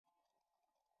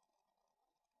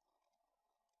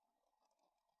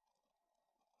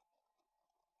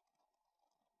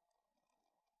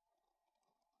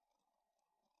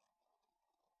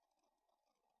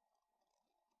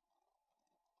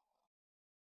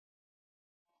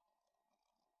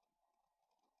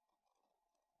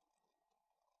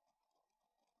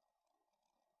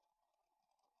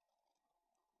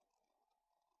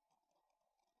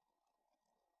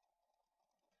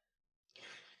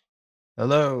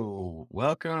Hello,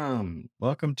 welcome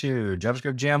to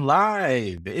JavaScript Jam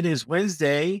Live. It is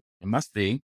Wednesday. It must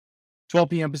be 12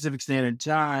 p.m. Pacific Standard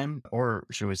Time, or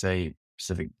should we say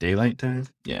Pacific Daylight Time?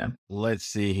 Yeah. Let's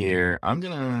see here. I'm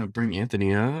gonna bring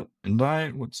Anthony up.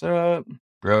 Invite. What's up,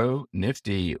 bro?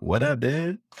 Nifty. What up,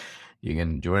 dude? You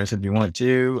can join us if you want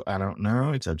to. I don't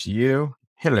know. It's up to you.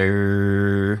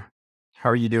 Hello. How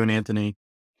are you doing, Anthony?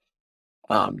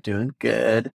 I'm doing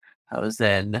good. I was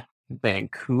in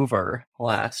Vancouver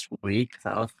last week.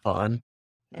 That was fun.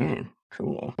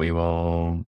 Cool. We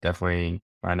will definitely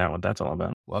find out what that's all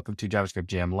about. Welcome to JavaScript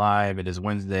Jam Live. It is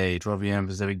Wednesday, 12 p.m.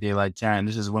 Pacific Daylight Time.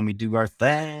 This is when we do our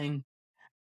thing.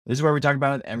 This is where we talk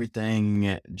about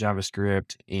everything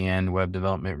JavaScript and web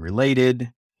development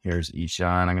related. Here's Ishan.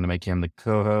 I'm going to make him the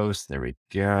co-host. There we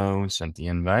go. Sent the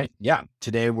invite. Yeah.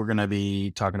 Today we're going to be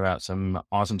talking about some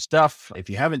awesome stuff. If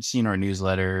you haven't seen our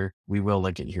newsletter, we will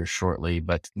link it here shortly,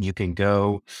 but you can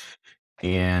go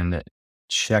and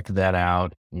check that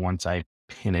out once I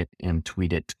pin it and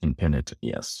tweet it and pin it.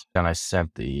 Yes. And I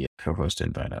sent the co-host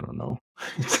invite. I don't know.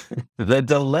 The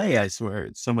delay, I swear.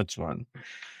 It's so much fun.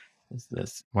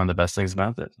 That's one of the best things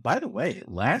about this. By the way,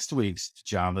 last week's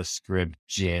JavaScript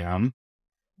Jam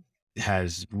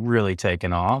has really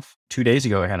taken off. 2 days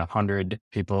ago, it had 100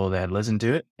 people that had listened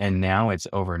to it, and now it's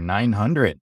over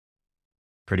 900.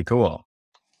 Pretty cool.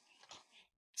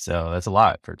 So that's a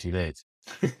lot for 2 days.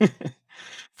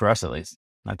 For us, at least.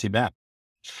 Not too bad.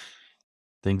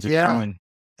 Things are going.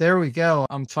 There we go.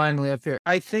 I'm finally up here.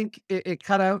 I think it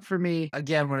cut out for me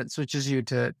again when it switches you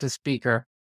to speaker.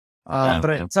 But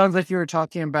it sounds like you were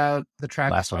talking about the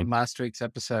track from last week's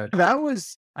episode. That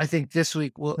was, I think, this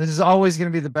week. Well, this is always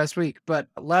going to be the best week, but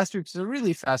last week's a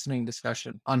really fascinating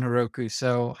discussion on Heroku.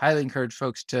 So highly encourage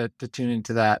folks to tune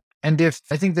into that. And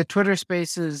I think the Twitter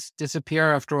spaces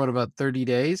disappear after about 30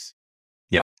 days.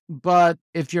 Yeah. But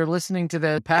if you're listening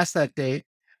to past that date,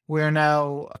 we're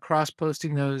now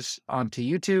cross-posting those onto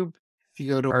YouTube. If you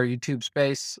go to our YouTube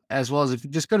space, as well as if you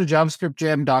just go to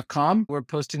javascriptjam.com, we're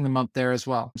posting them up there as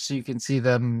well. So you can see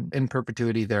them in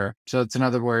perpetuity there. So it's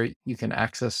another where you can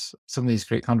access some of these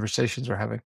great conversations we're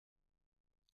having.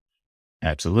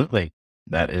 Absolutely.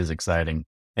 That is exciting.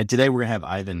 And today we're going to have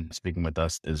Ivan speaking with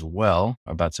us as well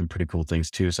about some pretty cool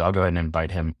things too. So I'll go ahead and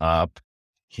invite him up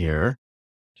here,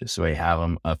 just so we have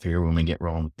him up here when we get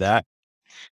rolling with that.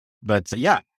 But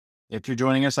yeah, if you're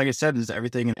joining us, like I said, this is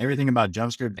everything about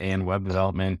JavaScript and web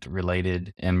development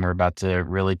related. And we're about to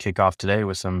really kick off today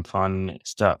with some fun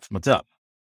stuff. What's up?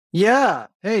 Yeah.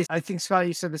 Hey, I think, Scott,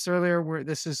 you said this earlier,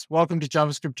 welcome to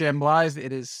JavaScript Jam Live.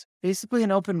 It is basically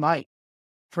an open mic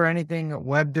for anything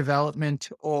web development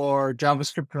or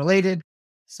JavaScript related.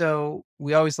 So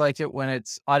we always like it when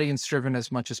it's audience driven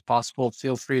as much as possible.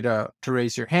 Feel free to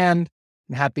raise your hand.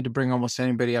 I'm happy to bring almost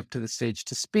anybody up to the stage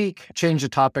to speak, change the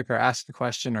topic or ask a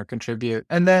question or contribute.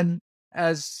 And then,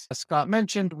 as Scott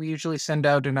mentioned, we usually send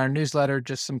out in our newsletter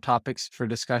just some topics for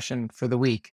discussion for the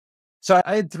week. So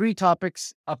I had 3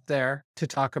 topics up there to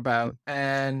talk about.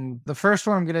 And the first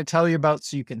one I'm going to tell you about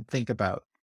so you can think about,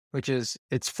 which is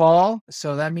it's fall.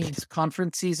 So that means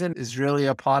conference season is really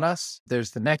upon us.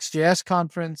 There's the Next.js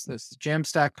conference, there's the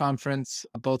Jamstack conference.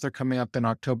 Both are coming up in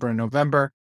October and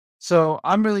November. So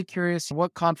I'm really curious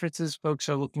what conferences folks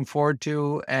are looking forward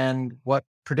to and what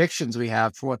predictions we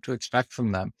have for what to expect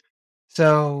from them.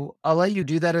 So I'll let you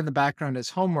do that in the background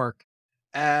as homework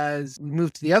as we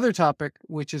move to the other topic,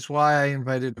 which is why I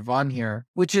invited Yvonne here,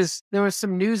 which is there was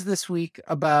some news this week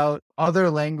about other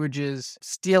languages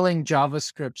stealing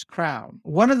JavaScript's crown.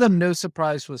 One of them, no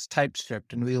surprise, was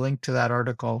TypeScript. And we linked to that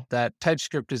article that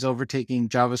TypeScript is overtaking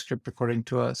JavaScript according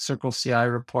to a Circle CI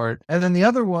report. And then the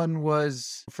other one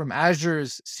was from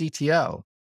Azure's CTO,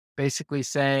 basically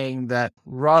saying that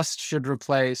Rust should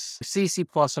replace C, C++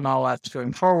 and all that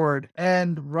going forward.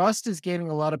 And Rust is gaining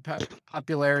a lot of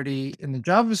popularity in the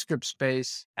JavaScript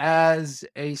space as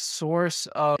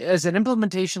as an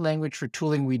implementation language for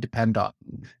tooling we depend on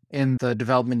in the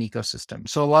development ecosystem.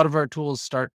 So a lot of our tools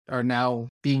are now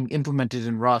being implemented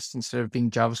in Rust instead of being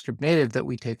JavaScript native that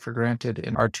we take for granted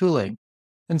in our tooling.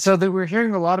 And so we're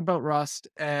hearing a lot about Rust.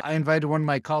 And I invited one of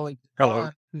my colleagues,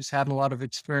 who's had a lot of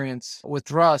experience with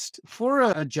Rust. For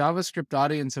a JavaScript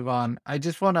audience, Yvonne, I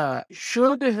just want to,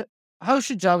 how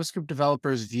should JavaScript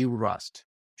developers view Rust?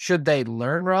 Should they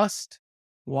learn Rust?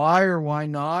 Why or why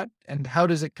not? And how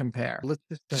does it compare?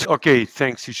 Okay,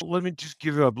 thanks. Let me just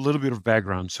give you a little bit of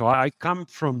background. So I come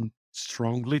from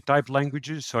strongly typed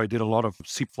languages. So I did a lot of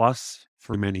C++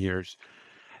 for many years.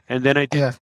 And then I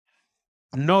did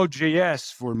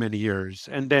Node.js for many years.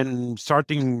 And then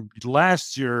starting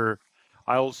last year,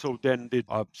 I also then did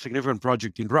a significant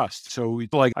project in Rust. So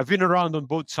it's like I've been around on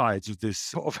both sides of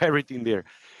this, of everything there.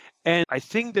 And I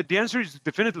think that the answer is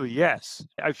definitely yes.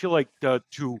 I feel like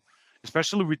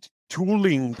especially with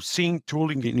tooling, seeing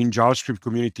tooling in JavaScript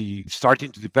community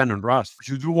starting to depend on Rust,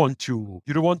 you don't want to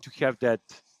have that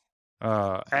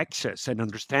access and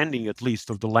understanding, at least,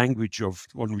 of the language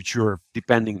on which you're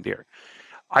depending there.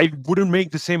 I wouldn't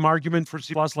make the same argument for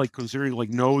C++, like considering like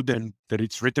Node and that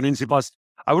it's written in C++.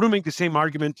 I wouldn't make the same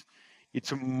argument.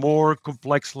 It's a more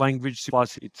complex language, C++.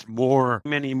 It's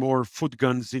many more foot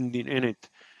guns in it,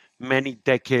 many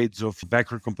decades of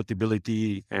backward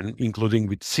compatibility, and including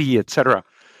with C, etc.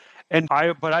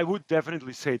 But I would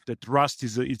definitely say that Rust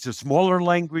it's a smaller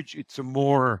language. It's a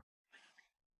more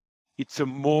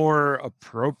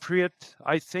appropriate,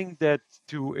 I think,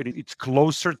 it's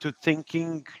closer to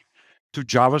thinking to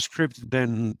JavaScript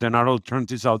than other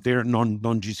alternatives out there,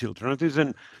 non-GC alternatives.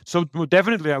 And so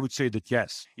definitely I would say that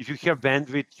yes, if you have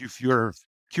bandwidth, if you're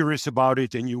curious about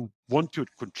it and you want to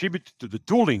contribute to the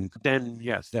tooling, then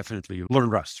yes, definitely learn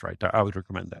Rust, right? I would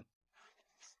recommend that.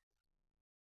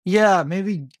 Yeah,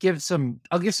 maybe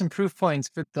I'll give some proof points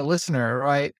for the listener,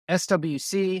 right?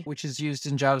 SWC, which is used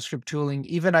in JavaScript tooling,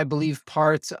 even I believe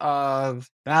parts of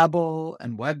Babel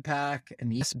and Webpack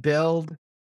and ESBuild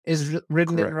is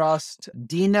written in Correct. Rust.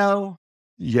 Dino,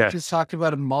 Yes. just talked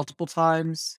about it multiple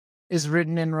times, is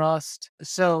written in Rust.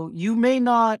 So you may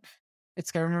not,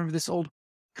 I remember this old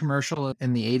commercial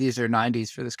in the 80s or 90s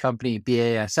for this company,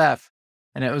 BASF.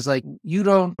 And it was like, you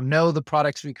don't know the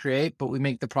products we create, but we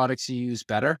make the products you use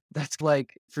better. That's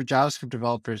like for JavaScript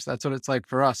developers, that's what it's like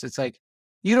for us. It's like,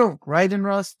 you don't write in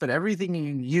Rust, but everything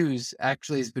you use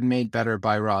actually has been made better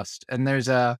by Rust. And there's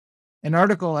an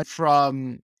article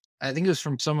from, I think it was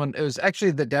from someone, it was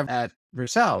actually the dev at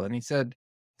Vercel. And he said,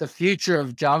 the future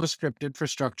of JavaScript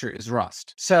infrastructure is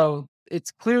Rust. So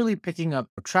it's clearly picking up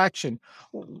traction.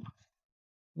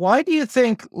 Why do you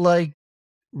think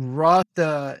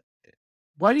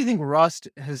Rust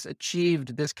has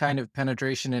achieved this kind of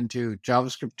penetration into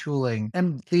JavaScript tooling?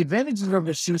 And the advantages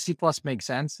of C++ make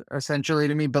sense, essentially,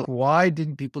 to me, but why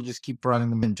didn't people just keep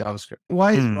running them in JavaScript?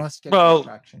 Why is Rust getting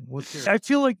traction? I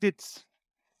feel like the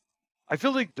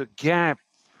gap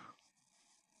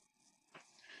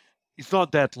is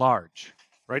not that large,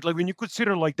 right? Like when you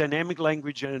consider like dynamic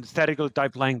language and statically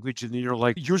typed language, and you're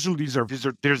like, usually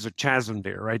there's a chasm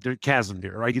there, right? There's a chasm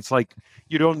there, right? It's like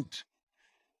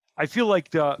I feel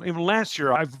like even last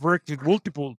year I've worked with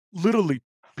multiple, literally,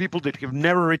 people that have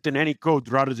never written any code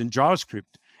rather than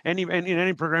JavaScript, and in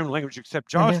any programming language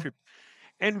except JavaScript.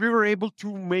 And we were able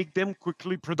to make them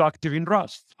quickly productive in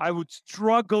Rust. I would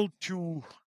struggle to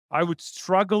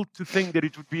think that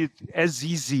it would be as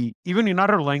easy, even in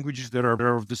other languages that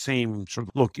are of the same sort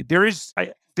of look. There is,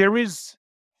 I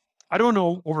don't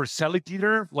know, oversell it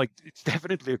either. Like, it's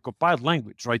definitely a compiled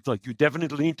language, right? Like, you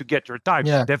definitely need to get your types.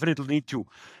 Yeah. You definitely need to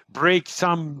break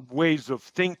some ways of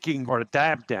thinking or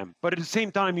adapt them. But at the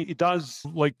same time, it does,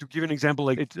 like, to give an example,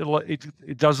 like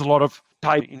it does a lot of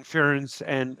type inference,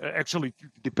 and actually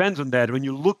it depends on that. When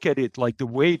you look at it, like the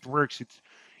way it works,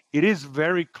 it is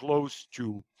very close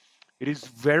to, it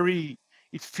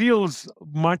feels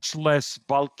much less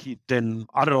bulky than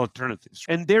other alternatives.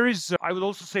 And there is, I would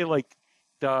also say, like,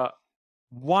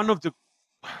 one of the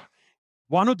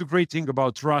great thing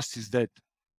about Rust is that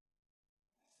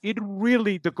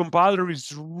the compiler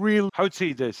is real. I would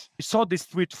say this. I saw this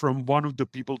tweet from one of the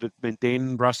people that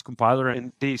maintain Rust compiler,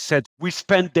 and they said, we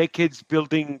spent decades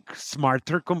building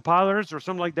smarter compilers or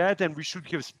something like that, and we should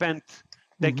have spent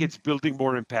decades building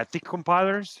more empathic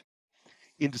compilers,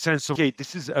 in the sense of, okay,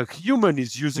 this is a human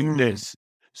is using this.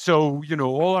 So,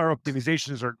 all our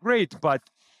optimizations are great, but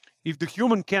if the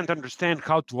human can't understand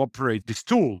how to operate this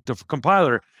tool, the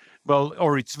compiler, well,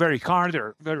 or it's very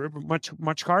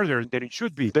much harder than it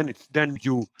should be,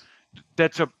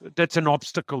 that's an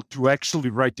obstacle to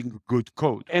actually writing good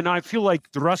code. And I feel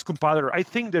like the Rust compiler, I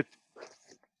think that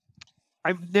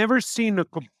I've never seen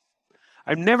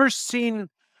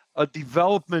a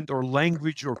development or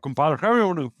language or compiler, however you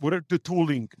want to put it, the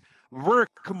tooling,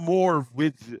 work more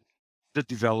with the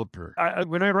developer.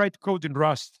 When I write code in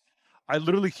Rust, I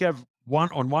literally have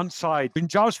on one side. In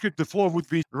JavaScript, the flow would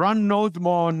be run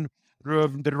nodemon,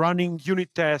 the running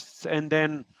unit tests, and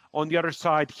then on the other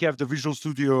side, you have the Visual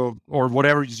Studio or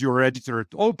whatever is your editor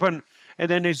to open.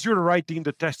 And then as you're writing,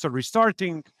 the tests are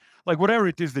restarting, like whatever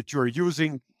it is that you're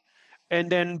using. And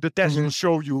then the test will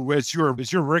show you as you're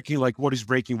working, like what is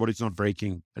breaking, what is not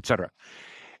breaking, etc.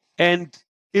 And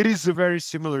it is a very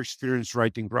similar experience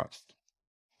writing Rust,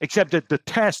 except that the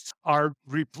tests are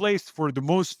replaced for the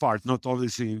most part, not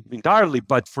obviously entirely,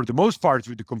 but for the most part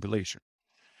with the compilation.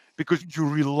 because you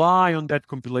rely on that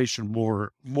compilation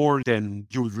more than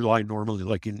you would rely normally,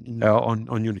 like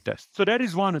on unit tests. So that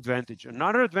is one advantage.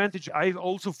 Another advantage I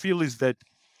also feel is that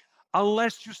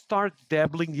unless you start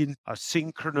dabbling in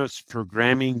asynchronous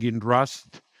programming in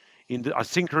Rust, in the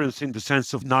asynchronous in the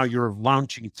sense of now you're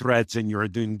launching threads and you're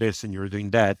doing this and you're doing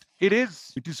that, it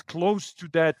is close to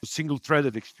that single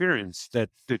threaded experience that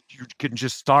you can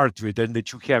just start with and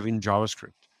that you have in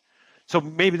JavaScript. So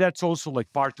maybe that's also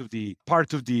like part of the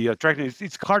attraction.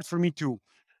 It's hard for me to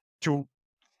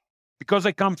because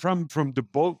I come from the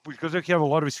both, because I have a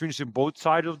lot of experience in both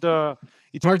sides of the.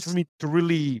 It's hard for me to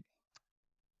really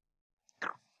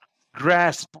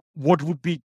grasp what would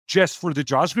be just for the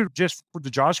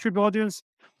JavaScript audience.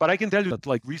 But I can tell you that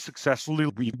like we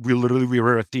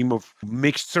were a team of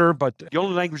mixture, but the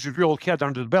only language that we all had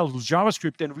under the belt was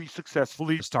JavaScript, and we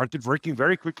successfully started working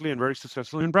very quickly and very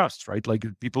successfully in Rust, right? Like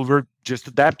people were just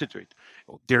adapted to it.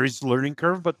 There is a learning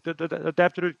curve, but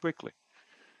adapted to it quickly.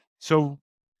 So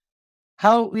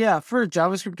for a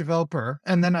JavaScript developer,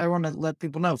 and then I want to let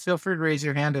people know, feel free to raise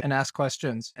your hand and ask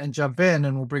questions and jump in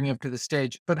and we'll bring you up to the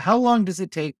stage. But how long does it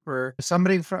take for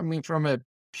somebody from a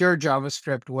pure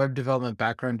JavaScript web development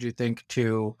background, do you think,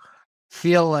 to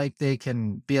feel like they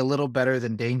can be a little better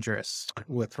than dangerous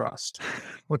with Rust?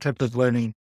 What type of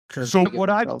learning curve? So what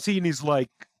I've seen is like,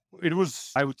 it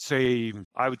was, I would say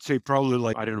probably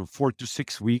like, I don't know, 4 to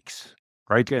 6 weeks,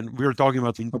 right? And we were talking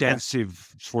about intensive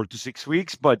 4 to 6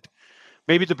 weeks, but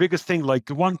maybe the biggest thing, like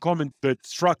one comment that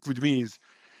struck with me is,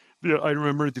 I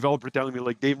remember a developer telling me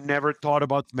like they've never thought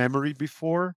about memory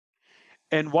before.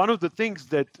 And one of the things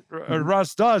that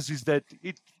Rust does is that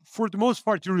it, for the most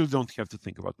part, you really don't have to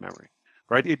think about memory,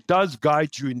 right? It does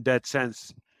guide you in that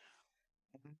sense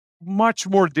much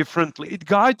more differently. It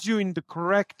guides you in the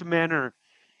correct manner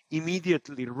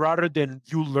immediately rather than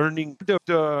you learning the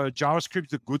JavaScript,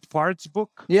 the good parts book.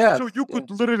 Yeah. So you could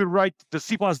literally write the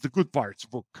C++, the good parts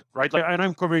book, right? Like, and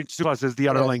I'm covering C++ as the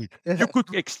other language. You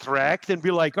could extract and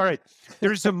be like, all right,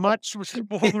 there's a much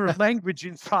smaller language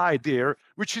inside there,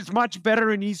 which is much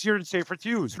better and easier and safer to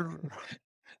use.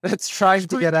 That's trying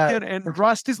to get at. And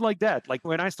Rust is like that. Like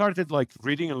when I started like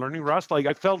reading and learning Rust, like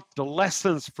I felt the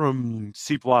lessons from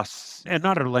C++ and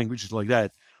other languages like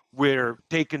that were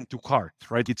taken to heart,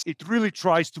 right? It really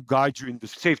tries to guide you in the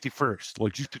safety first,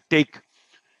 like just to take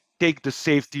the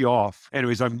safety off.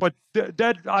 Anyways, but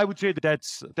that I would say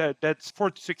that's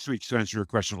 4 to 6 weeks to answer your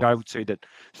question. I would say that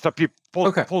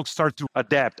folks start to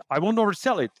adapt. I won't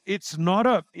oversell it.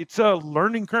 It's a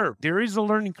learning curve. There is a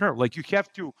learning curve. Like you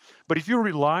have to, but if you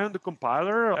rely on the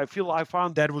compiler, I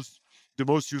found that was the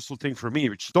most useful thing for me,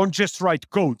 which don't just write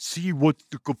code, see what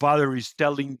the compiler is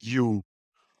telling you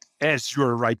as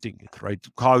you're writing it, right?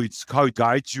 How it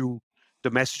guides you.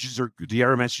 The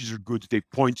error messages are good. They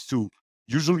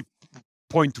usually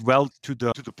point well to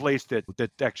the place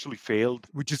that actually failed,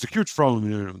 which is a huge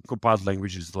problem in compiled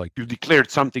languages. Like you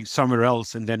declared something somewhere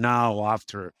else, and then now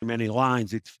after many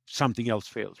lines, something else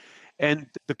fails. And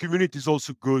the community is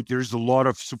also good. There's a lot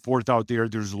of support out there.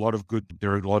 There are a lot of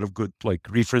good like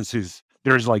references.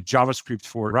 There's like JavaScript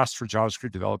for Rust for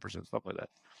JavaScript developers and stuff like that.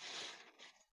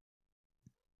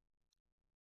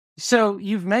 So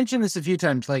you've mentioned this a few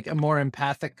times, like a more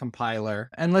empathic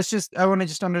compiler. And I want to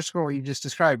just underscore what you just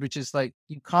described, which is like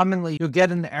you'll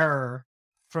get an error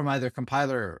from either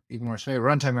compiler or even more so a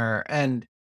runtime error. And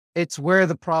it's where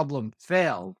the problem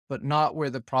failed, but not where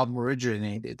the problem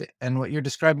originated. And what you're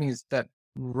describing is that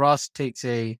Rust takes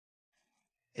a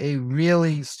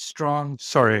really strong,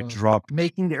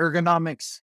 making the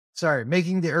ergonomics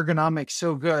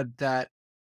so good that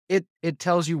it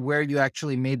tells you where you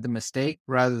actually made the mistake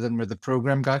rather than where the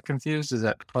program got confused. Is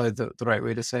that probably the right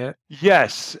way to say it?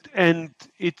 Yes. And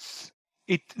it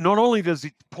not only does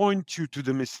it point you to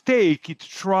the mistake, it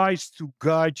tries to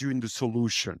guide you in the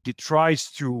solution. It tries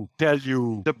to tell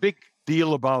you the big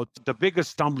deal about the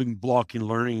biggest stumbling block in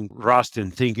learning Rust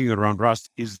and thinking around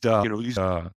Rust is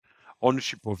the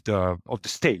ownership of the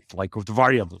state, like of the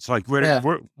variables, like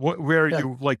where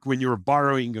you, like when you're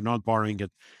borrowing or not borrowing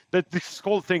it. That this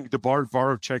whole thing, the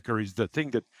borrow checker, is the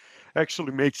thing that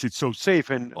actually makes it so safe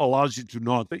and allows you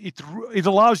to it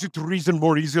allows you to reason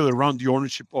more easily around the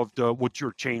ownership of what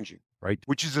you're changing, right?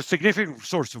 Which is a significant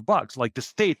source of bugs, like the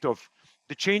state of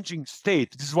the changing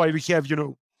state. This is why we have,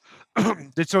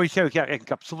 that's why we have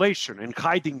encapsulation and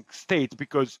hiding state,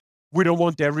 because we don't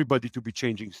want everybody to be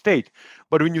changing state.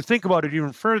 But when you think about it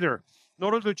even further,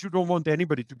 not only that you don't want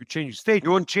anybody to be changing state,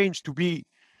 you want change to be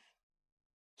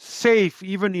safe,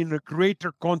 even in a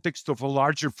greater context of a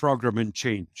larger program and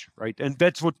change, right? And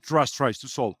that's what Rust tries to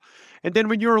solve. And then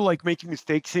when you're like making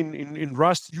mistakes in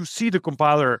Rust, you see the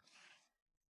compiler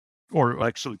or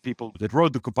actually people that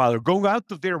wrote the compiler, going out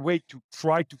of their way to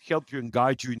try to help you and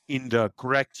guide you in the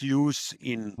correct use,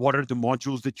 in what are the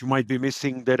modules that you might be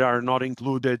missing that are not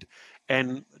included,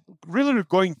 and really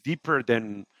going deeper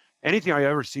than anything I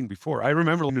ever seen before. I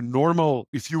remember in the normal,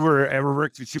 if you were ever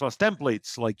worked with C++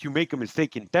 templates, like you make a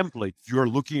mistake in template, you're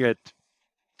looking at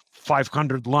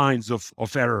 500 lines of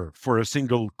error for a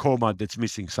single comma that's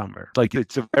missing somewhere. Like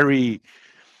it's a very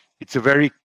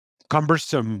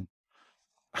cumbersome,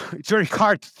 it's very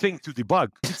hard thing to debug.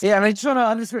 Yeah, and I just want to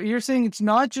understand, you're saying it's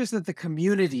not just that the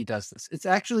community does this, it's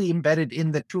actually embedded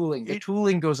in the tooling. The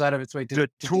tooling goes out of its way to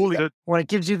tooling, do that when it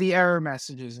gives you the error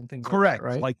messages and things correct,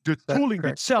 like that, right? like the That's tooling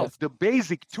correct. itself, the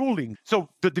basic tooling. So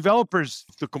the developers,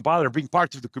 the compiler, being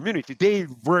part of the community, they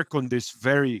work on this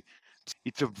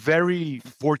it's a very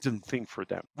important thing for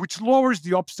them, which lowers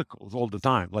the obstacles all the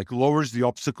time, like lowers the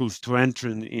obstacles to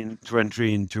entry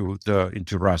into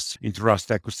Rust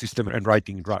ecosystem and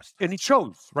writing in Rust. And it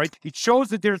shows, right? It shows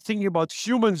that they're thinking about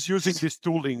humans using this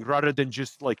tooling rather than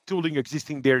just like tooling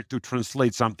existing there to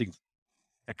translate something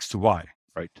X to Y,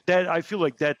 right? That I feel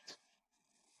like that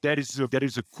is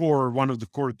a core, one of the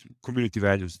core community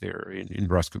values there in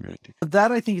Rust community.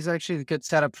 That I think is actually a good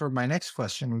setup for my next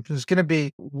question, which is going to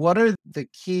be, what are the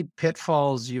key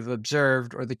pitfalls you've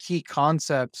observed or the key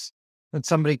concepts that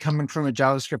somebody coming from a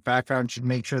JavaScript background should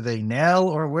make sure they nail,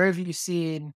 or where have you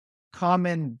seen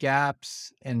common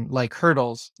gaps and like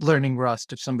hurdles learning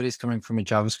Rust if somebody's coming from a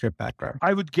JavaScript background?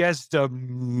 I would guess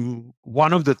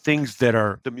one of the things that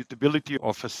are the mutability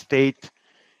of a state.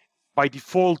 By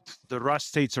default, the Rust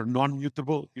states are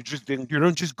non-mutable. You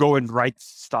don't just go and write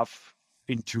stuff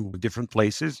into different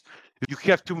places. You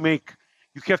have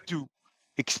to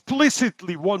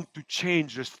explicitly want to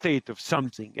change the state of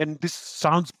something. And this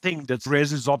sounds thing that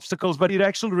raises obstacles, but it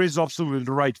actually raises obstacles in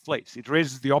the right place. It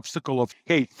raises the obstacle of,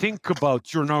 hey, think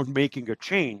about you're now making a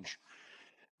change.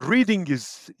 Reading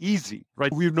is easy,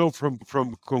 right? We know from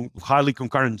highly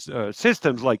concurrent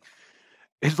systems, like,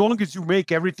 as long as you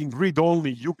make everything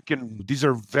read-only, these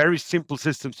are very simple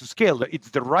systems to scale. It's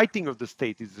the writing of the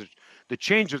state, it's the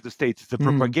change of the state, it's the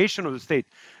propagation of the state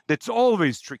that's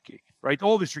always tricky, right?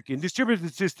 Always tricky. In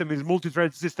distributed system, is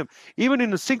multi-threaded system, even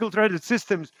in a single-threaded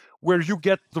systems where you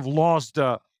lose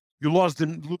the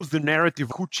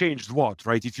narrative, who changed what,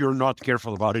 right? If you're not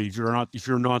careful about it, if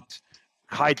you're not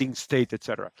hiding state,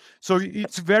 etc. So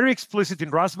it's very explicit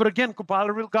in Rust, but again,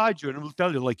 compiler will guide you and will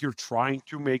tell you, like, you're trying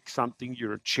to make something,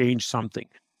 you're change something.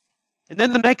 And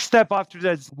then the next step after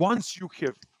that is once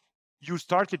you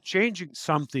started changing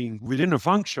something within a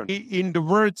function, in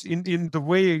the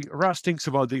way Rust thinks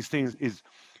about these things is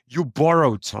you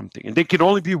borrowed something, and there can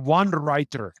only be one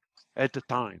writer at a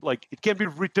time. Like, it can be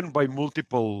written by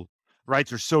multiple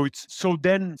writers. So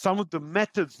then some of the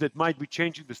methods that might be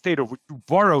changing the state of what you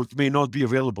borrowed may not be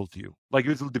available to you. Like,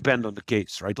 it will depend on the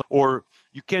case, right? Or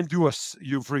you can do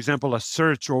for example, a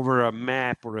search over a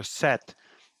map or a set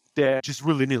that just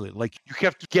willy-nilly. Like, you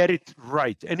have to get it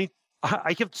right. And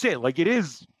I have to say, like, it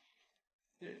is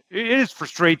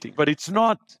frustrating, but it's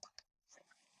not.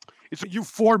 You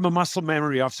form a muscle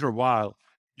memory after a while.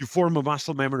 You form a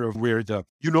muscle memory of where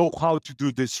you know how to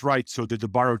do this right, so that the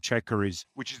borrow checker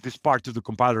which is this part of the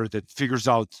compiler that figures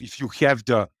out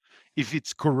if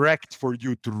it's correct for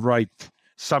you to write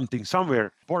something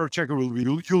somewhere, borrow checker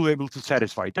you'll be able to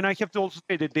satisfy it. And I have to also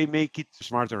say that they make it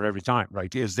smarter every time,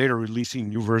 right? As they're releasing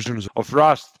new versions of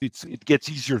Rust, it gets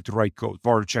easier to write code.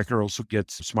 Borrow checker also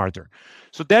gets smarter.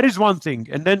 So that is one thing.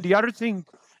 And then the other thing,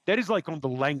 that is like on the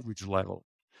language level.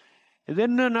 And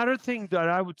then another thing that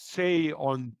I would say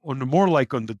on more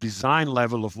like on the design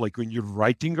level of, like, when you're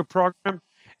writing a program,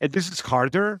 and this is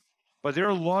harder, but there are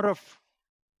a lot of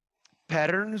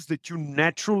patterns that you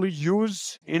naturally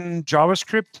use in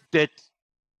JavaScript that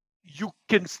you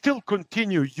can still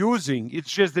continue using.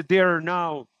 It's just that they are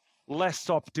now less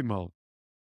optimal,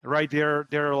 right?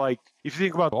 They're like, if you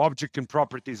think about object and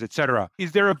properties, etc.,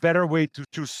 is there a better way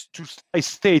to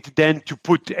state than to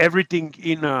put everything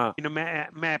in a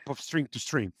map of string to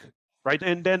string, right?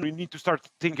 And then we need to start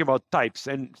thinking about types,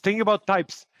 and thinking about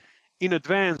types in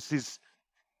advance it's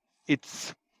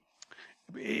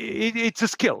a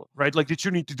skill, right? Like, that you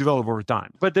need to develop over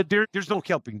time, but that there's no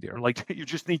helping there. Like, you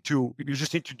just need to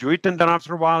do it, and then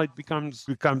after a while it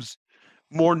becomes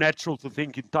more natural to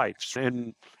think in types.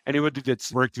 And anybody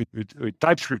that's worked with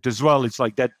TypeScript as well, it's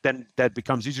like that, then that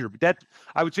becomes easier. But that,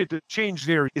 I would say the change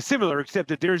there is similar, except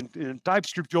that there's in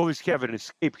TypeScript, you always have an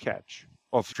escape hatch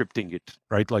of scripting it,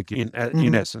 right? Like in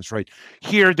essence, right?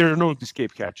 Here, there are no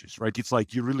escape hatches, right? It's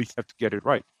like you really have to get it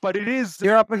right. But it is...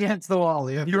 You're up against the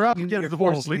wall. You're up against the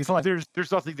wall. It's like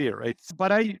there's nothing there, right?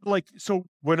 But so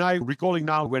when I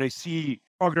see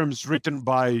programs written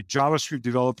by JavaScript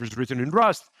developers written in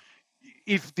Rust,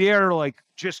 if they're like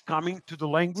just coming to the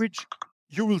language,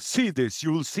 you will see this.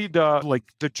 You will see the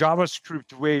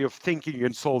JavaScript way of thinking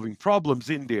and solving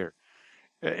problems in there.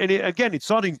 And again,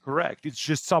 it's not incorrect. It's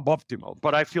just suboptimal.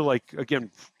 But I feel like, again,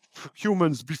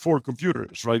 humans before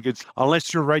computers, right? It's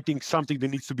unless you're writing something that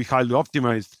needs to be highly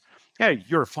optimized, hey,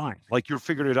 you're fine. Like you'll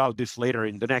figure it out this later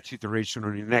in the next iteration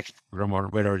or in the next program or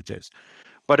whatever it is.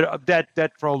 But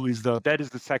that probably is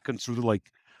the second sort of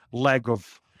like leg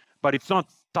of, but it's not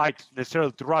tied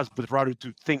necessarily to Rust, but rather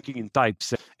to thinking in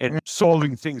types and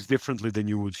solving things differently than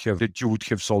you would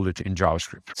have solved it in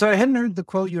JavaScript. So I hadn't heard the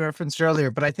quote you referenced earlier,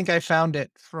 but I think I found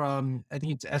it from, I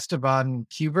think it's Esteban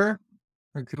Kuber.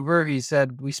 He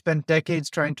said, "We spent decades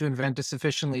trying to invent a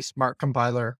sufficiently smart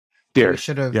compiler. There. We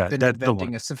should have been that's the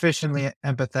inventing one. a sufficiently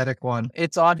empathetic one."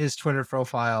 It's on his Twitter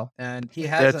profile, and he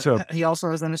has he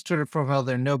also has on his Twitter profile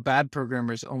there, "No bad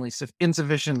programmers, only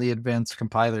insufficiently advanced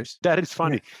compilers." That is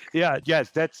funny. Yeah,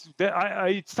 yes,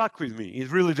 it stuck with me.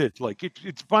 It really did. Like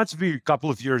it must be a couple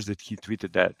of years that he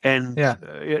tweeted that, and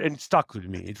and it stuck with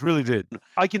me. It really did.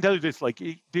 I can tell you this: like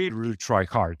they really try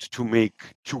hard to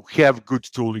have good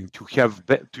tooling, to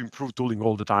improve tooling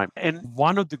all the time. And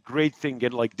one of the great thing,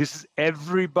 and like this is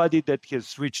everybody that has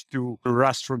switched to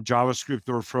Rust from JavaScript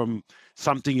or from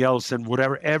something else, and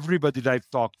whatever, everybody that I've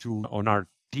talked to on our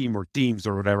team or teams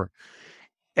or whatever,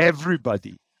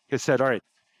 everybody has said, all right,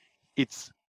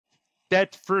 it's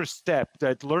that first step,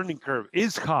 that learning curve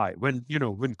is high when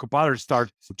compilers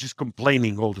start just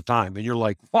complaining all the time. And you're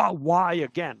like, wow, why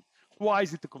again? Why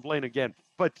is it to complain again?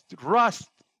 But Rust,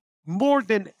 more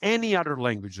than any other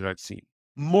language that I've seen,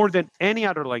 more than any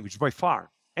other language by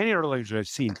far, any other language that I've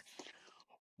seen,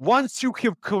 once you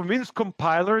have convinced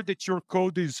compiler that your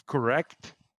code is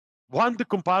correct, the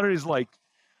compiler is like,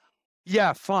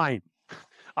 yeah, fine,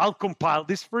 I'll compile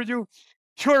this for you.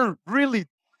 You're really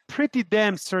pretty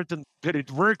damn certain that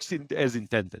it works as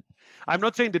intended. I'm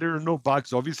not saying that there are no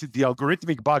bugs. Obviously, the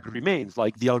algorithmic bug remains,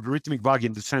 like the algorithmic bug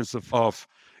in the sense of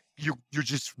you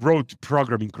just wrote the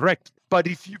program incorrect. But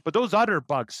those other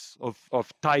bugs of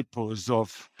typos,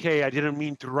 of hey, I didn't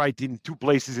mean to write in two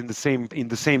places in the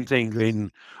same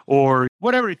thing, or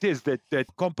whatever it is that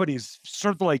companies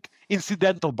sort of like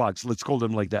incidental bugs, let's call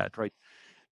them like that, right?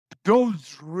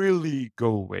 Those really go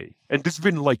away. And this has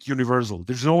been like universal.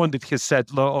 There's no one that has said,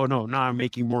 oh no, now I'm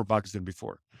making more bugs than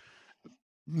before.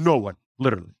 No one,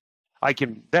 literally. I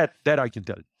can tell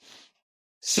you.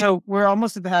 So we're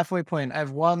almost at the halfway point. I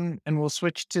have one, and we'll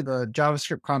switch to the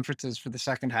JavaScript conferences for the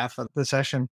second half of the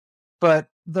session. But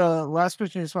the last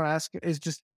question I just want to ask is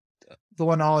just the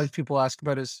one all these people ask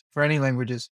about is for any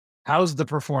languages. How's the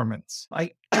performance?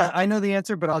 I know the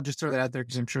answer, but I'll just throw that out there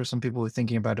because I'm sure some people are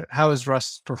thinking about it. How is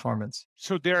Rust's performance?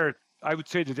 So I would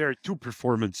say that there are two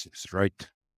performances, right?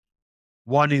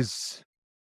 One is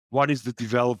the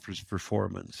developer's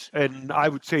performance. And I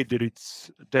would say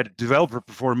that developer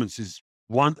performance is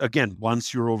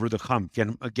once you're over the hump.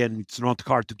 And again, it's not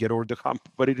hard to get over the hump,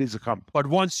 but it is a hump. But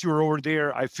once you're over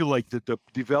there, I feel like that the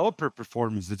developer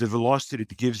performance, the velocity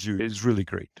it gives you is really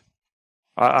great.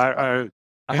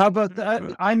 How about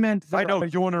that? I meant I know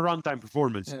you want a runtime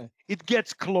performance. Yeah. It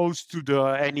gets close to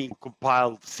any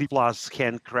compiled C++,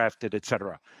 handcrafted,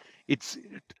 etc.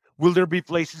 Will there be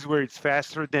places where it's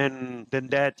faster than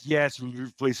that? Yes. Will there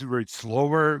be places where it's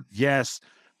slower? Yes.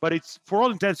 But it's, for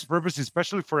all intents and purposes,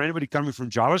 especially for anybody coming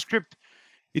from JavaScript,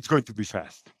 it's going to be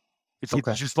fast. It's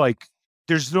just like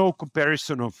there's no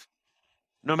comparison of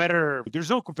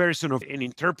an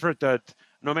interpret that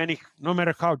no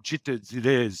matter how jittered it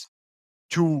is,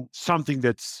 to something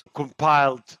that's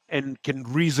compiled and can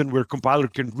reason, where compiler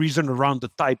can reason around the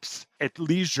types at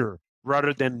leisure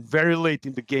rather than very late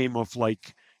in the game of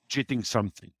like jitting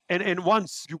something. And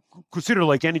once you consider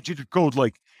like any jittered code,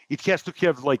 like it has to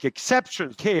have like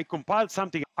exceptions. Hey, I compiled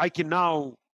something. I can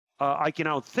now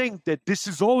think that this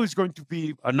is always going to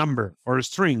be a number or a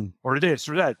string or this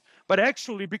or that. But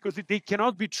actually, because they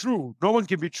cannot be true, no one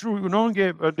can be true.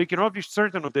 They cannot be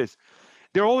certain of this.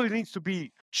 There always needs to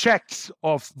be checks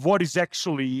of what is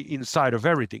actually inside of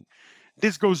everything.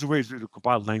 This goes away with the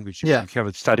compiled language. Yeah. You have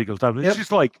a statical type. It's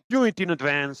just like do it in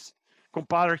advance.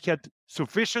 Compiler had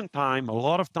sufficient time, a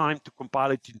lot of time to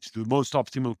compile it into the most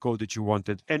optimal code that you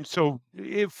wanted. And so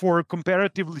for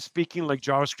comparatively speaking, like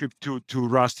JavaScript to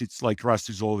Rust, it's like Rust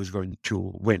is always going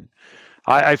to win.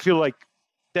 I feel like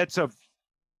that's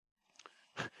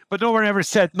but no one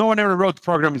ever wrote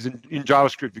programs in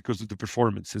JavaScript because of the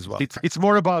performance as well. It's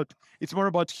more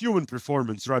about human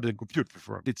performance rather than compute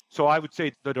performance. So I would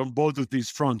say that on both of these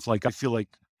fronts, like I feel like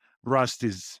Rust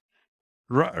is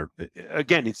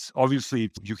again, it's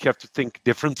obviously you have to think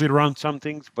differently around some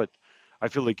things, but I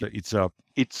feel like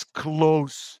it's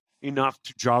close enough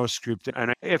to JavaScript,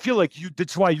 and I feel like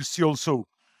that's why you see also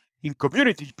in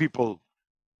community people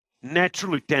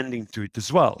naturally tending to it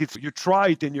as well. If you try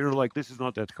it and you're like, this is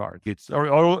not that hard.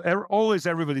 Always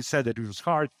everybody said that it was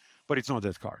hard, but it's not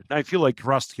that hard. I feel like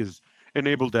Rust has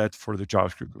enabled that for the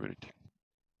JavaScript community.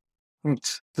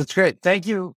 That's great. Thank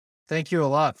you. Thank you a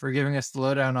lot for giving us the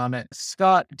lowdown on it.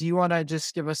 Scott, do you want to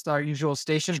just give us our usual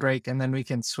station break and then we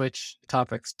can switch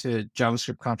topics to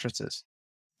JavaScript conferences?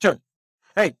 Sure.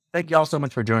 Hey, thank you all so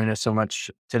much for joining us so much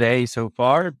today so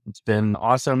far. It's been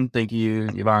awesome. Thank you,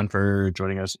 Ivan, for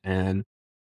joining us and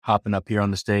hopping up here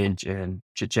on the stage and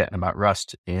chit-chatting about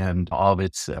Rust and all of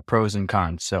its pros and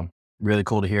cons. So really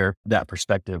cool to hear that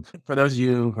perspective. For those of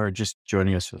you who are just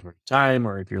joining us for the first time,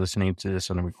 or if you're listening to this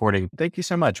on a recording, thank you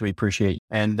so much. We appreciate you.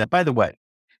 And by the way,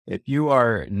 if you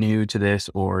are new to this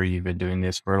or you've been doing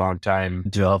this for a long time,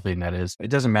 developing that is, it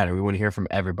doesn't matter. We want to hear from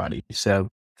everybody. So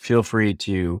feel free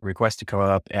to request to come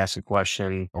up, ask a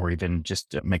question, or even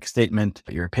just make a statement,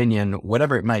 your opinion,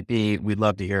 whatever it might be. We'd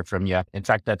love to hear from you. In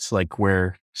fact, that's like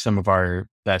where some of our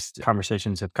best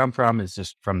conversations have come from, is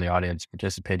just from the audience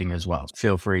participating as well.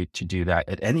 Feel free to do that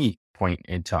at any point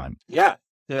in time. Yeah.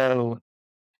 So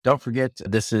don't forget,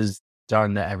 this is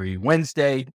done every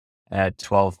Wednesday at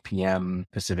 12 p.m.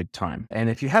 Pacific time. And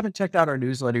if you haven't checked out our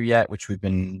newsletter yet, which we've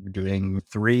been doing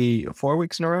 3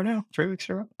 weeks in a row now, 3 weeks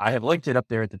in a row, I have linked it up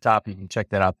there at the top. You can check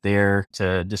that out there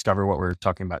to discover what we're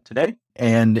talking about today.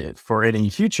 And for any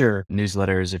future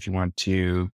newsletters, if you want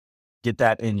to get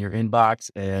that in your inbox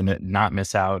and not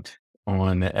miss out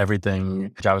on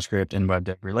everything JavaScript and web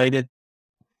dev related,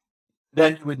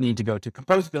 then you would need to go to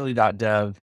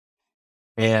composability.dev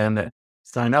and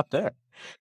sign up there.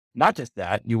 Not just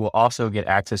that, you will also get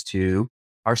access to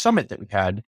our summit that we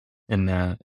had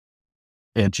in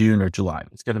June or July.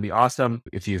 It's going to be awesome.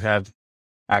 If you have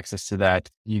access to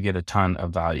that, you get a ton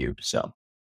of value. So,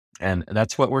 and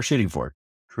that's what we're shooting for,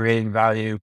 creating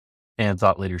value and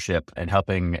thought leadership and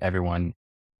helping everyone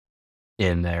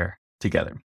in there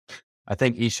together. I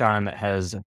think Ishan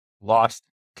has lost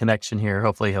connection here.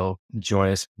 Hopefully he'll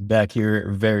join us back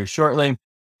here very shortly.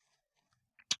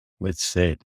 Let's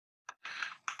see.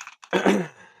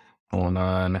 Hold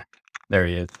on. There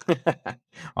he is.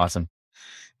 Awesome.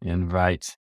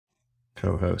 Invite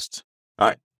co-host. All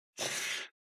right.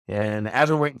 And as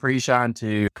we're waiting for Ishan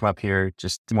to come up here,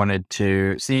 just wanted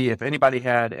to see if anybody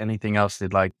had anything else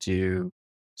they'd like to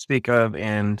speak of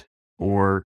and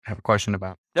or have a question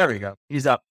about. There we go. He's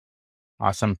up.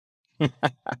 Awesome. All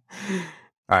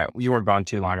right. You weren't gone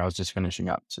too long. I was just finishing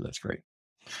up. So that's great.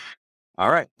 All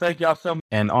right. Thank you all so much.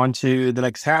 And on to the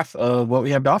next half of what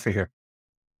we have to offer here.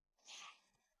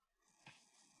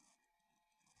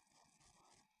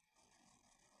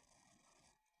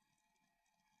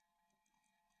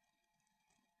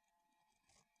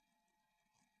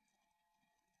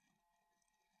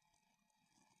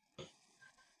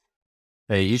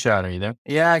 Hey, Ishan, are you there?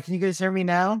 Yeah. Can you guys hear me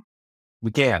now?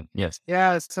 We can. Yes.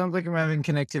 Yeah. It sounds like I'm having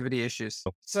connectivity issues.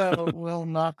 So we'll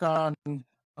knock on.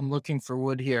 I'm looking for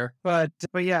wood here, but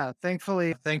yeah,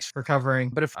 thankfully, thanks for covering.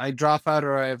 But if I drop out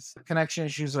or I have connection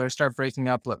issues or I start breaking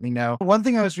up, let me know. One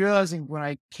thing I was realizing when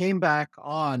I came back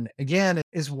on again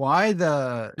is why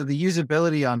the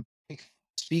usability on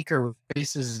speaker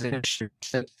faces an issue.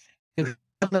 It's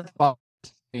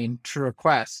to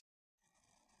request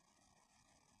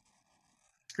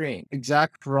screen,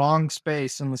 exact wrong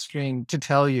space in the screen to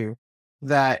tell you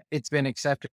that it's been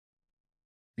accepted.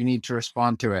 You need to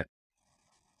respond to it.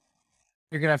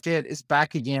 You're going to have to hit is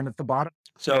back again at the bottom.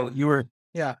 So you were,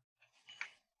 Yeah.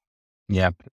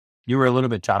 You were a little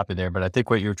bit choppy there, but I think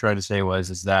what you were trying to say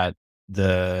is that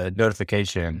the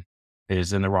notification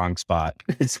is in the wrong spot.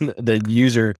 It's the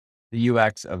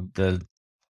UX of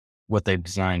what they've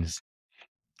designed is,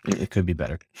 it could be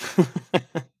better.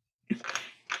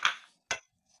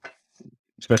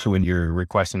 Especially when you're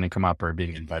requesting to come up or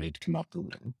being invited to come up.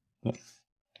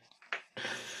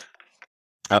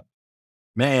 Oh,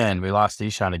 man, we lost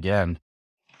Ishan again.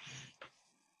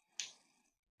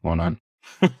 Hold on.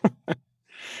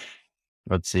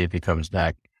 Let's see if he comes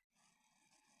back.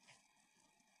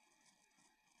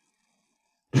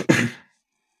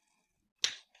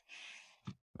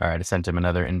 All right, I sent him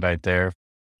another invite there.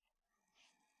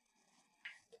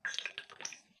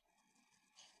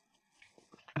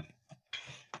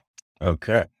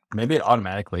 Okay. Maybe it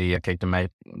automatically kicked him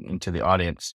into the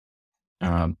audience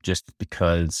just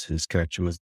because his connection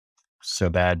was so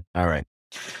bad. All right.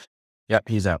 Yep,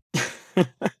 he's out.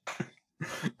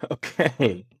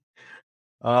 Okay.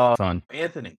 Fun.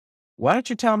 Anthony, why don't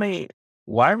you tell me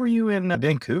why were you in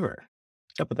Vancouver?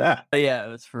 What's up with that? But yeah, it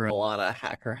was for Solana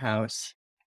Hacker House.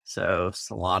 So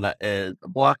Solana is a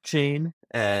blockchain,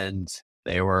 and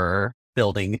they were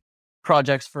building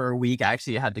projects for a week. I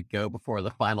actually had to go before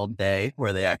the final day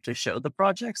where they actually showed the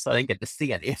projects, so I didn't get to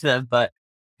see any of them, but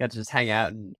got to just hang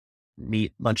out and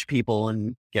meet a bunch of people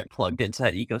and get plugged into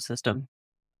that ecosystem.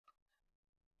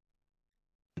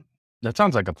 That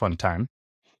sounds like a fun time.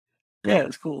 Yeah, it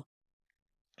was cool.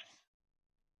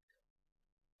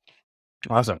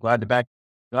 Awesome. Glad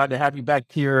to have you back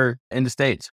here in the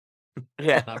States.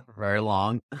 Yeah, not for very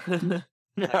long.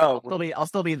 No. I'll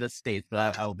still be in the States,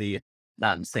 but I will be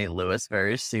not in St. Louis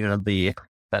very soon. I'll be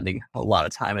spending a lot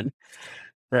of time in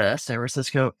the San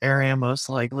Francisco area, most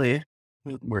likely.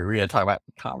 We're going to talk about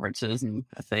conferences, and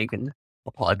we'll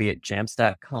probably be at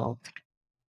Jamstack.com.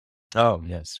 Oh,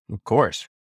 yes, of course.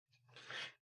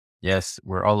 Yes,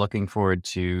 we're all looking forward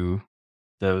to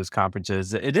those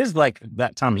conferences. It is like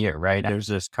that time of year, right? There's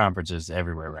just conferences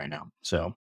everywhere right now.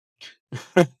 So,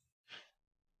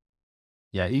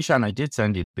 yeah, Ishan, I did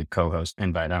send you the co-host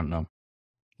invite. I don't know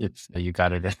if you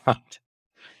got it or not.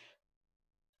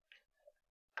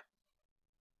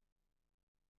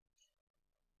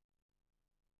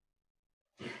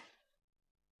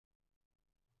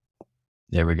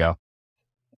 There we go.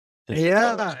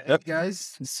 Yeah, Yep.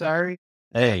 guys, sorry.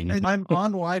 Hey, I'm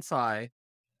on Wi-Fi.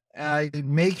 I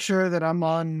make sure that I'm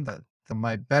on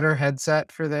my better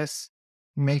headset for this.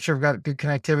 Make sure I've got good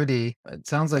connectivity. It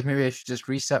sounds like maybe I should just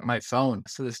reset my phone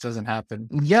so this doesn't happen.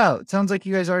 Yeah, it sounds like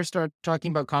you guys are start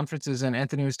talking about conferences, and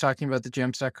Anthony was talking about the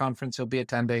Jamstack conference he'll be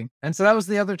attending. And so that was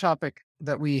the other topic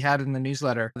that we had in the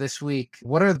newsletter this week.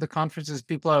 What are the conferences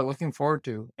people are looking forward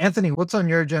to? Anthony, what's on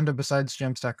your agenda besides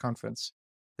Jamstack conference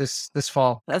this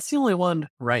fall? That's the only one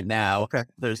right now. Okay.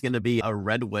 There's going to be a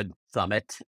Redwood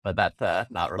Summit, but that's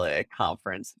not really a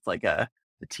conference. It's like the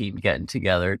team getting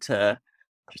together to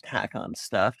just hack on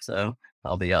stuff. So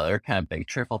that'll be the other kind of big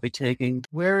trip I'll be taking.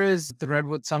 Where is the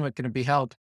Redwood Summit going to be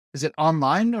held? Is it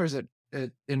online or is it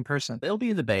in person? It'll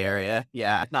be in the Bay Area.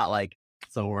 Yeah, not like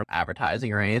somewhere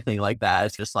advertising or anything like that.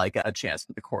 It's just like a chance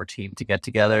for the core team to get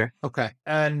together. Okay.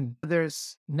 And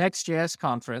there's Next.js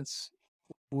conference,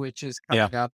 which is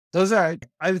coming up. Those are,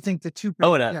 I would think, the two.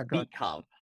 Oh, and yeah, go ahead. BeatConf.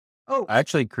 Oh, I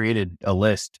actually created a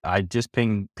list. I just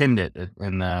pinned it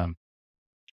in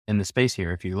the space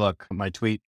here. If you look at my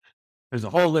tweet, there's a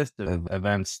whole list of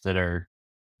events that are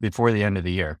before the end of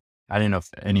the year. I didn't know if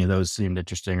any of those seemed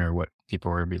interesting or what people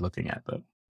were going to be looking at, but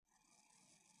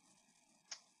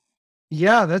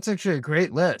yeah, that's actually a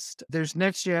great list. There's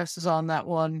Next.js is on that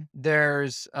one.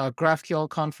 There's a GraphQL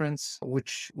conference,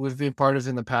 which we've been part of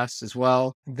in the past as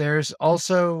well. There's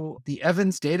also the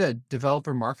Evans Data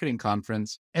Developer Marketing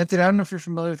Conference. Anthony, I don't know if you're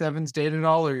familiar with Evans Data at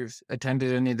all, or you've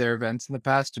attended any of their events in the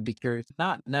past. I'd be curious.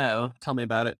 No. Tell me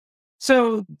about it.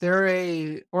 So they're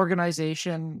a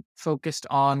organization focused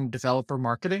on developer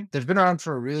marketing. They've been around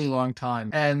for a really long time.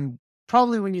 And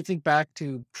probably when you think back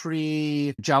to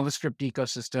pre-JavaScript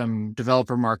ecosystem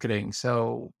developer marketing,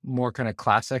 so more kind of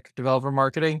classic developer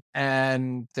marketing,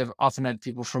 and they've often had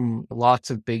people from lots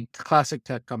of big classic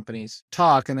tech companies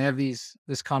talk, and they have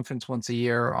this conference once a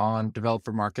year on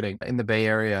developer marketing in the Bay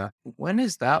Area. When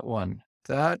is that one?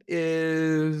 That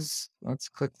is, let's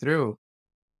click through.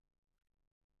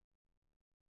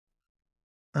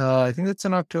 I think that's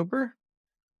in October.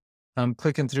 I'm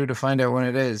clicking through to find out when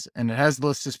it is, and it has a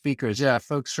list of speakers. Yeah,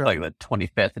 folks from Like the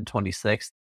 25th and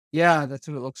 26th. Yeah, that's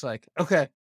what it looks like. Okay.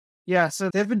 Yeah, so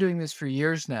they've been doing this for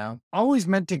years now. Always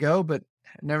meant to go, but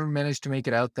never managed to make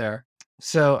it out there.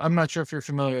 So I'm not sure if you're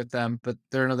familiar with them, but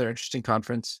they're another interesting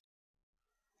conference.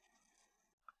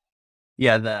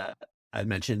 Yeah, I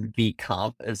mentioned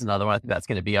BeatConf is another one. I think that's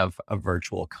going to be a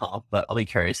virtual comp, but I'll be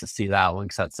curious to see that one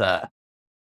because that's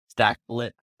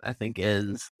StackBlit, I think,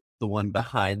 is the one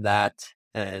behind that,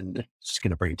 and it's just going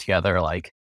to bring together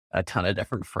like a ton of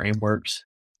different frameworks.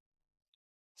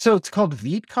 So it's called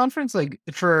Vite conference, like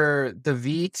for the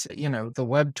Vite, the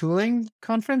web tooling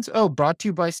conference. Oh, brought to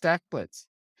you by StackBlitz.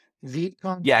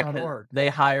 ViteConf.org. Yeah, they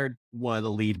hired one of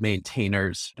the lead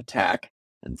maintainers, Attack,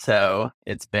 and so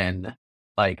it's been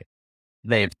like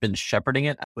they've been shepherding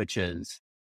it, which is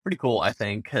pretty cool, I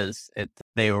think, because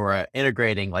they were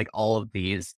integrating like all of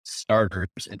these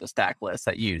starters into StackBlitz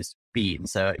that use Vite, and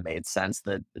so it made sense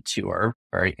that the two are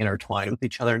very intertwined with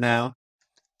each other now.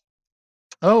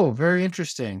 Oh, very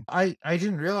interesting. I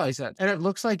didn't realize that. And it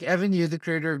looks like Evan Yu, the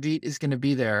creator of Vite, is going to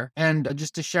be there. And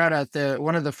just to shout out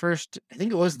one of the first, I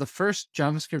think it was the first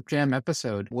JavaScript Jam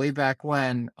episode way back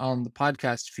when on the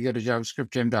podcast, if you go to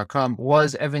javascriptjam.com,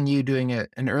 was Evan Yu doing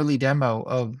an early demo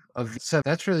of. So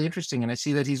that's really interesting. And I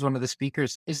see that he's one of the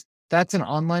speakers. That's an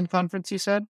online conference, you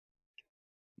said?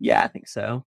 Yeah, I think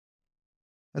so.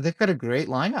 They've got a great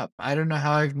lineup. I don't know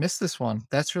how I've missed this one.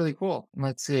 That's really cool.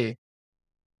 Let's see.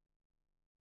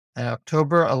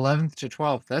 October 11th to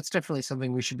 12th. That's definitely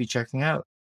something we should be checking out.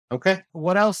 Okay.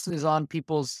 What else is on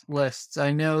people's lists?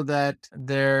 I know that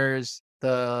there's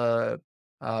the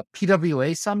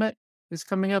PWA Summit is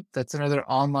coming up. That's another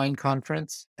online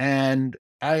conference. And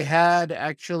I had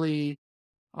actually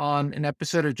on an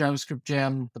episode of JavaScript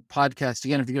Jam, the podcast,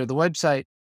 again, if you go to the website,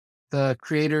 the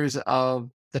creators of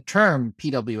the term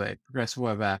PWA, Progressive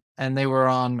Web App, and they were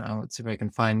on, let's see if I can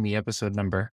find the episode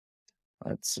number.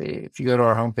 Let's see. If you go to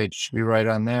our homepage, it should be right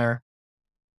on there.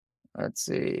 Let's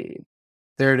see.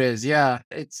 There it is. Yeah.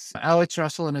 It's Alex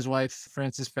Russell and his wife,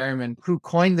 Frances Ferryman, who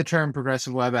coined the term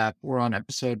progressive web app, were on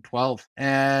episode 12.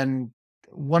 And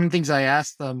one of the things I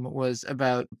asked them was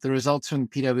about the results from the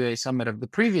PWA Summit of the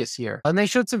previous year. And they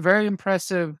showed some very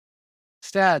impressive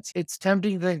stats. It's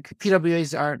tempting to think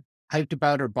PWAs aren't hyped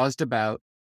about or buzzed about.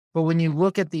 But when you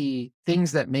look at the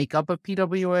things that make up a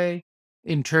PWA,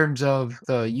 in terms of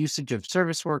the usage of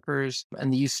service workers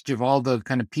and the usage of all the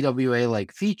kind of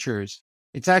PWA-like features,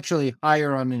 it's actually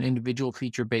higher on an individual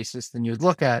feature basis than you'd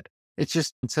look at. It's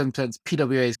just in some sense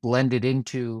PWA is blended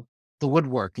into the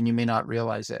woodwork and you may not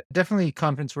realize it. Definitely a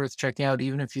conference worth checking out,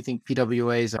 even if you think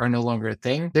PWAs are no longer a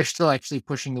thing. They're still actually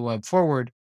pushing the web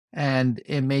forward. And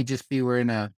it may just be we're in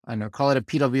a, I don't know, call it a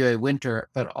PWA winter,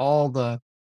 but all the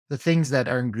things that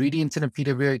are ingredients in a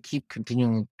PWA keep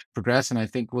continuing to progress. And I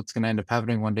think what's going to end up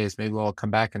happening one day is maybe we'll all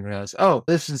come back and realize, oh,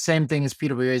 this is the same thing as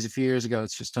PWAs a few years ago.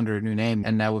 It's just under a new name.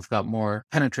 And now we've got more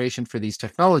penetration for these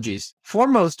technologies.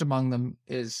 Foremost among them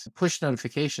is push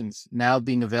notifications now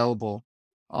being available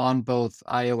on both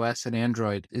iOS and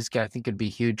Android is, I think, could be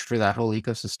huge for that whole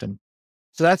ecosystem.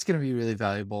 So that's going to be really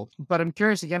valuable. But I'm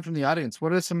curious again from the audience,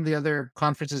 what are some of the other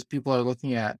conferences people are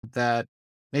looking at that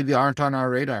maybe aren't on our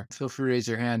radar? Feel free to raise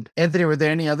your hand. Anthony, were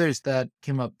there any others that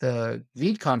came up? The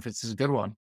VEED conference is a good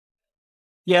one.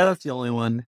 Yeah, that's the only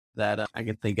one that I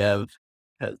can think of.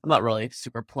 'Cause I'm not really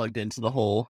super plugged into the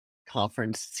whole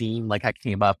conference scene. Like I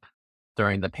came up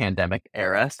during the pandemic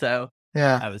era, so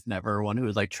Yeah. I was never one who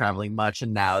was like traveling much.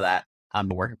 And now that I'm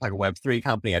working for like a Web3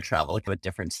 company, I travel like a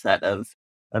different set of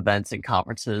events and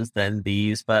conferences than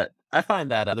these. But I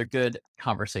find that they're good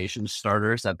conversation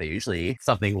starters, that they usually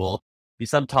something will be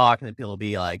some talk and then people will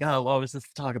be like, oh, what was this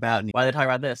to talk about? And why they talk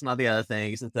about this and all the other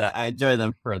things. And so I enjoy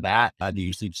them for that. I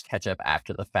usually just catch up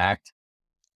after the fact.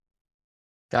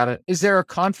 Got it. Is there a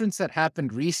conference that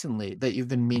happened recently that you've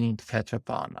been meaning to catch up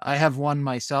on? I have one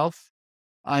myself.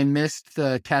 I missed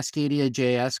the Cascadia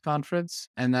JS conference,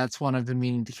 and that's one I've been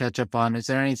meaning to catch up on. Is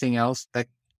there anything else that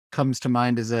comes to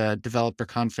mind as a developer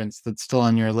conference that's still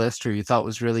on your list or you thought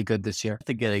was really good this year? That's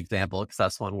a good example because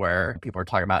that's one where people are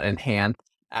talking about enhanced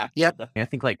apps. Yep. I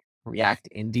think like React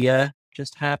India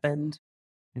just happened.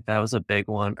 I think that was a big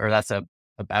one, or that's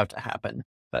about to happen.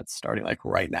 That's starting like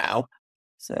right now.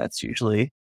 So that's usually a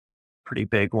pretty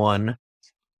big one.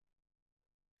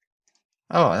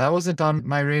 Oh, that wasn't on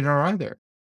my radar either.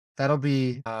 That'll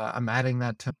be, I'm adding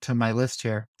that to my list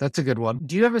here. That's a good one.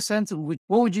 Do you have a sense of what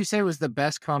would you say was the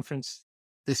best conference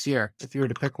this year if you were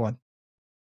to pick one?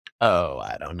 Oh,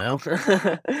 I don't know.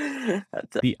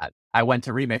 I went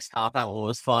to RemixConf. That one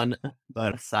was fun.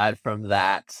 But aside from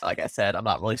that, like I said, I'm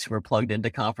not really super plugged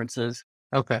into conferences.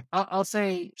 Okay. I'll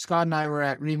say Scott and I were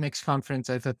at Remix Conference.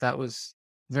 I thought that was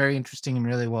very interesting and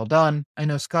really well done. I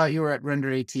know, Scott, you were at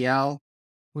Render ATL,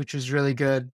 which was really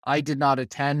good. I did not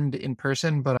attend in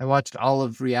person, but I watched all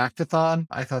of Reactathon.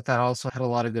 I thought that also had a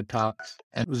lot of good talks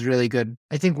and it was really good.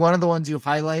 I think one of the ones you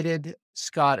highlighted,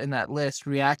 Scott, in that list,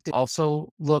 React,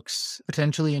 also looks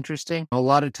potentially interesting. A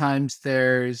lot of times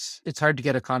it's hard to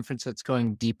get a conference that's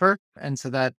going deeper. And so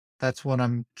that's what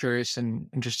I'm curious and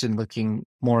interested in looking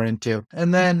more into.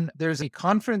 And then there's a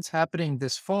conference happening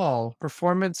this fall,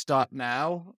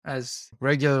 Performance.now. As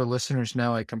regular listeners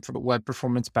know, I come from a web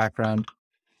performance background.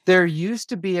 There used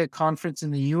to be a conference in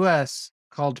the US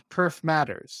called Perf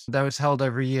Matters that was held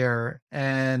every year.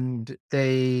 And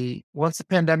once the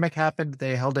pandemic happened,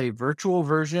 they held a virtual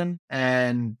version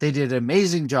and they did an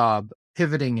amazing job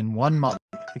pivoting in 1 month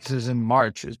because it was in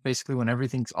March. It was basically when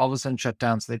everything's all of a sudden shut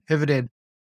down. So they pivoted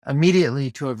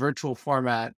immediately to a virtual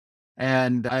format.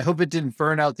 And I hope it didn't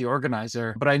burn out the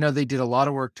organizer, but I know they did a lot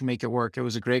of work to make it work. It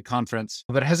was a great conference,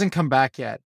 but it hasn't come back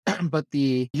yet. But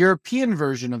the European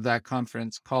version of that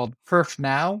conference called Perf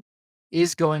Now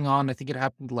is going on. I think it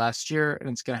happened last year and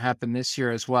it's going to happen this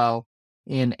year as well.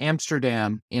 in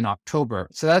Amsterdam in October.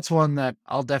 So that's one that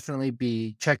I'll definitely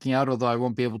be checking out, although I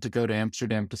won't be able to go to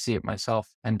Amsterdam to see it myself,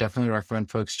 and definitely recommend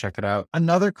folks check it out.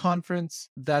 Another conference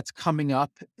that's coming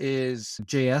up is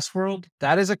JS World.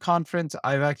 That is a conference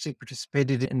I've actually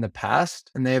participated in the past,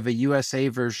 and they have a USA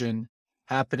version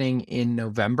happening in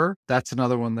November. That's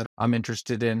another one that I'm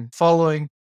interested in following.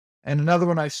 And another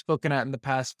one I've spoken at in the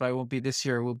past, but I won't be this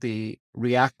year, will be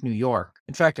React New York.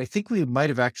 In fact, I think we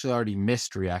might have actually already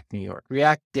missed React New York.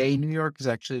 React Day New York is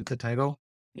actually the title.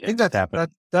 I think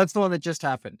that's the one that just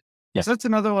happened. Yeah. So that's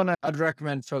another one I'd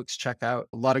recommend folks check out.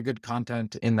 A lot of good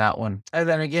content in that one. And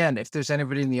then again, if there's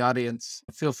anybody in the audience,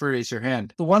 feel free to raise your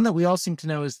hand. The one that we all seem to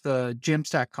know is the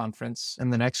Jamstack conference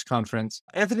and the next conference.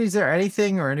 Anthony, is there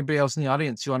anything or anybody else in the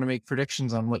audience you want to make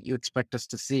predictions on what you expect us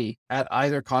to see at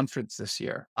either conference this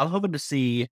year? I'm hoping to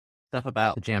see stuff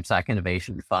about the Jamstack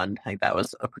Innovation Fund. I think that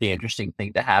was a pretty interesting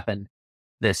thing to happen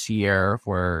this year,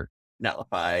 where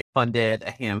Netlify funded a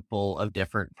handful of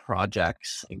different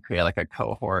projects and create like a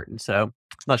cohort. And so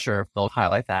I'm not sure if they'll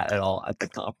highlight that at all at the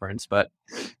conference, but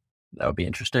that would be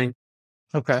interesting.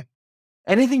 Okay.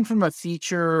 Anything from a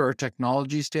feature or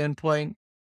technology standpoint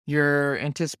you're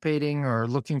anticipating or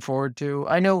looking forward to?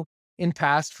 I know in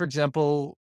past, for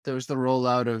example, there was the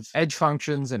rollout of edge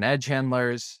functions and edge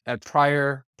handlers at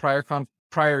prior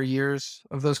years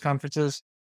of those conferences.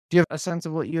 Do you have a sense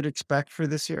of what you'd expect for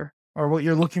this year, or what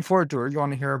you're looking forward to, or you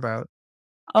want to hear about?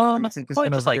 I think it's probably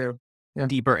gonna just like do. Yeah.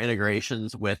 deeper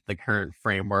integrations with the current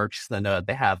frameworks. Then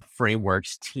they have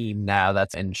frameworks team now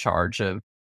that's in charge of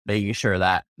making sure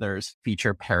that there's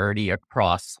feature parity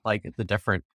across like the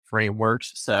different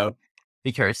frameworks. So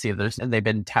be curious to see if and they've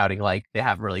been touting like they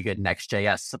have really good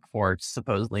Next.js support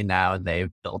supposedly now, and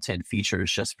they've built in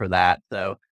features just for that.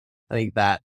 So I think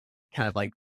that kind of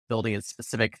like building in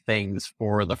specific things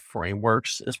for the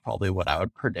frameworks is probably what I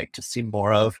would predict to see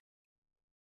more of.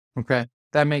 Okay,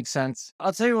 that makes sense.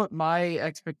 I'll tell you what my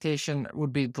expectation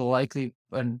would be. The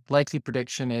likely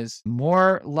prediction is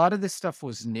a lot of this stuff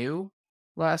was new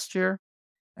last year.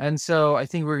 And so I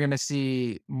think we're going to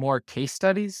see more case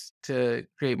studies to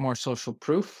create more social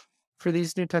proof for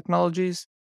these new technologies,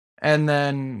 and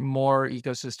then more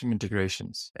ecosystem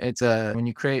integrations. It's when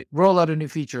you roll out a new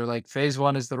feature, like phase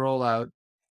 1 is the rollout.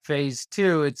 Phase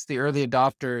 2, it's the early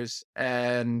adopters,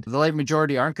 and the late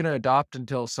majority aren't going to adopt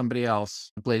until somebody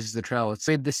else blazes the trail. It's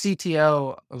the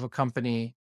CTO of a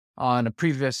company on a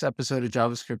previous episode of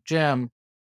JavaScript Jam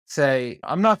say,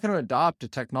 I'm not going to adopt a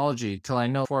technology till I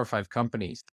know 4 or 5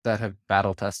 companies that have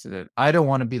battle tested it. I don't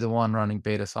want to be the one running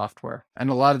beta software. And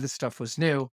a lot of this stuff was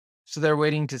new. So they're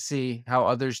waiting to see how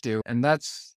others do. And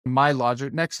that's my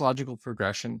next logical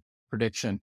prediction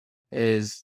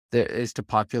is to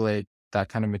populate that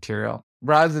kind of material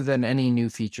rather than any new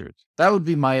features. That would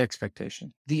be my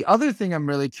expectation. The other thing I'm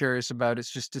really curious about is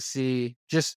just to see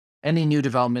any new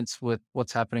developments with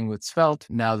what's happening with Svelte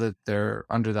now that they're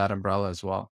under that umbrella as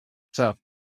well. So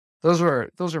those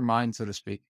are mine, so to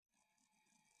speak.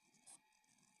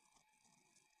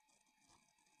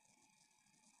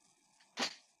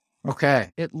 Okay,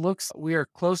 it looks we are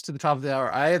close to the top of the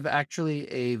hour. I have actually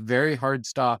a very hard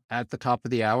stop at the top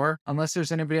of the hour. Unless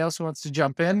there's anybody else who wants to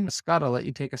jump in, Scott, I'll let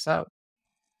you take us out.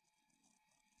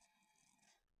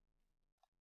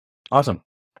 Awesome.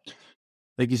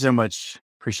 Thank you so much.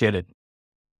 Appreciate it.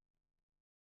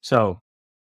 So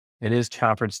it is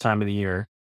conference time of the year.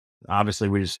 Obviously,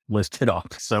 we just listed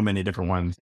off so many different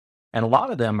ones, and a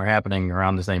lot of them are happening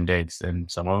around the same dates, and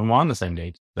some of them on the same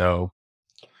dates. So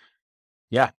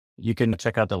yeah, you can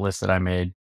check out the list that I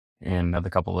made, and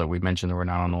the couple that we mentioned that were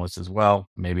not on the list as well.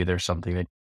 Maybe there's something that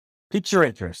piques your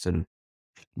interest, and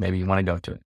maybe you want to go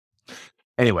to it.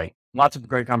 Anyway, lots of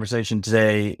great conversation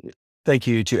today. Thank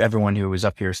you to everyone who was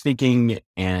up here speaking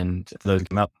and those who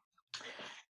came up.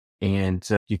 And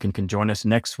you can join us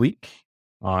next week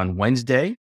on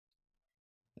Wednesday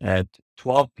at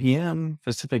 12 p.m.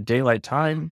 Pacific Daylight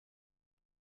Time.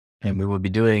 And we will be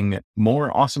doing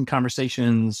more awesome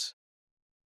conversations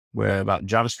about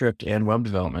JavaScript and web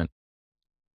development.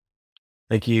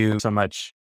 Thank you so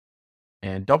much.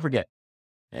 And don't forget,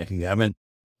 if you haven't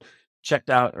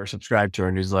checked out or subscribed to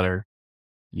our newsletter,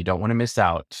 you don't want to miss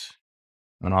out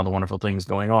on all the wonderful things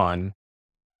going on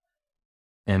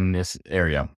in this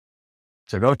area.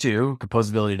 So go to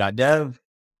composability.dev,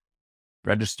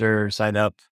 register, sign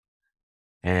up,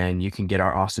 and you can get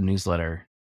our awesome newsletter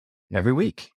every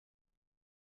week.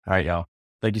 All right, y'all.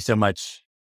 Thank you so much.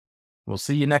 We'll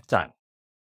see you next time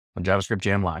on JavaScript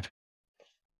Jam Live.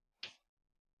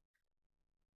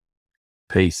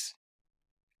 Peace.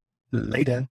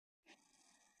 Later.